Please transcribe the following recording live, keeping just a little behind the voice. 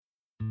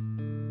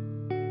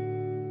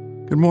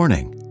Good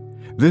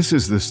morning. This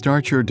is the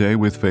Start Your Day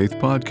with Faith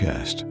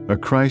podcast, a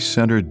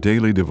Christ-centered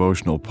daily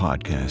devotional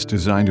podcast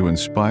designed to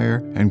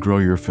inspire and grow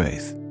your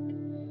faith.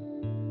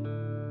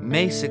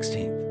 May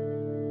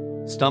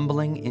 16th,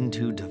 Stumbling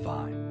into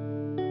Divine.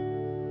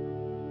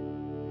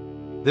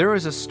 There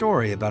is a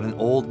story about an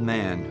old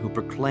man who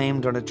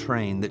proclaimed on a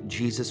train that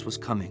Jesus was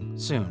coming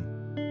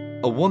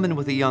soon. A woman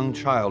with a young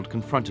child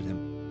confronted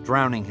him,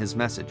 drowning his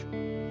message.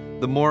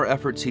 The more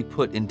efforts he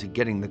put into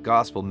getting the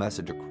gospel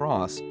message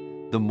across,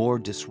 the more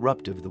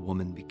disruptive the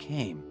woman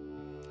became.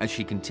 As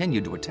she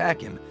continued to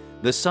attack him,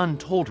 the son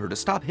told her to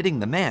stop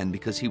hitting the man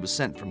because he was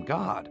sent from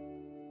God.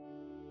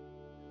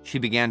 She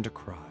began to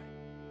cry.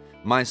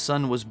 "My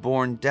son was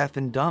born deaf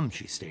and dumb,"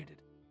 she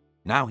stated.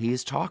 "Now he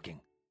is talking."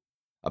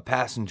 A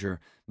passenger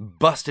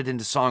busted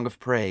into song of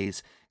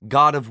praise.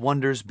 "God of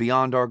wonders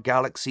beyond our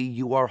galaxy,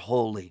 you are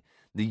holy.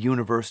 The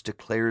universe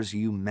declares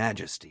you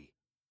majesty.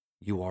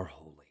 You are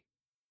holy."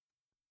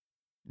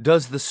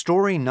 Does the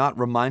story not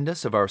remind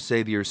us of our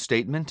Savior's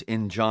statement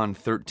in John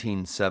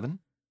 13:7?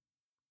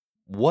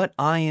 "What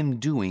I am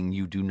doing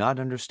you do not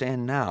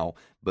understand now,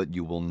 but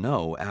you will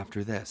know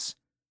after this."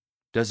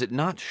 Does it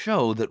not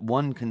show that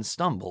one can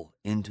stumble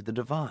into the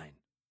divine?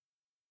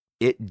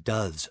 It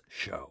does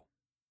show.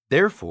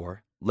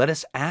 Therefore, let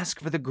us ask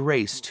for the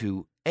grace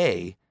to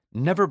A.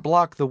 Never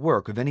block the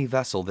work of any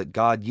vessel that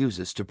God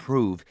uses to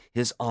prove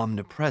His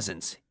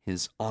omnipresence,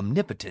 His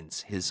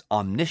omnipotence, His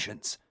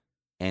omniscience,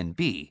 and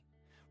B.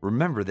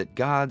 Remember that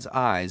God's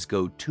eyes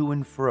go to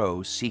and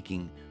fro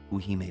seeking who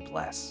He may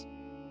bless.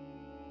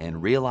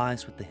 And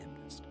realize with the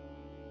hymnist,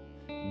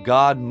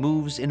 God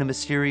moves in a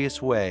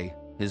mysterious way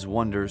His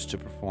wonders to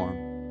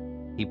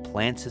perform. He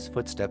plants His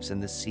footsteps in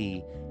the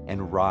sea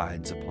and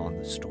rides upon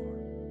the storm.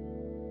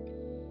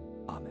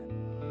 Amen.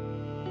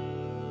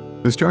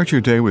 The Start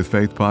Your Day with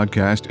Faith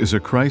podcast is a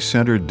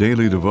Christ-centered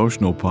daily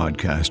devotional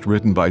podcast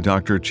written by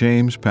Dr.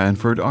 James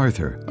Panford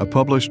Arthur, a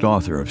published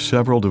author of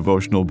several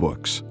devotional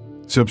books.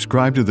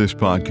 Subscribe to this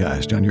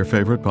podcast on your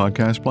favorite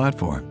podcast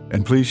platform,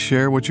 and please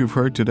share what you've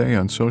heard today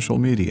on social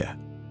media.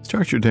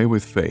 Start your day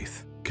with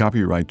faith.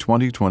 Copyright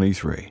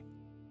 2023.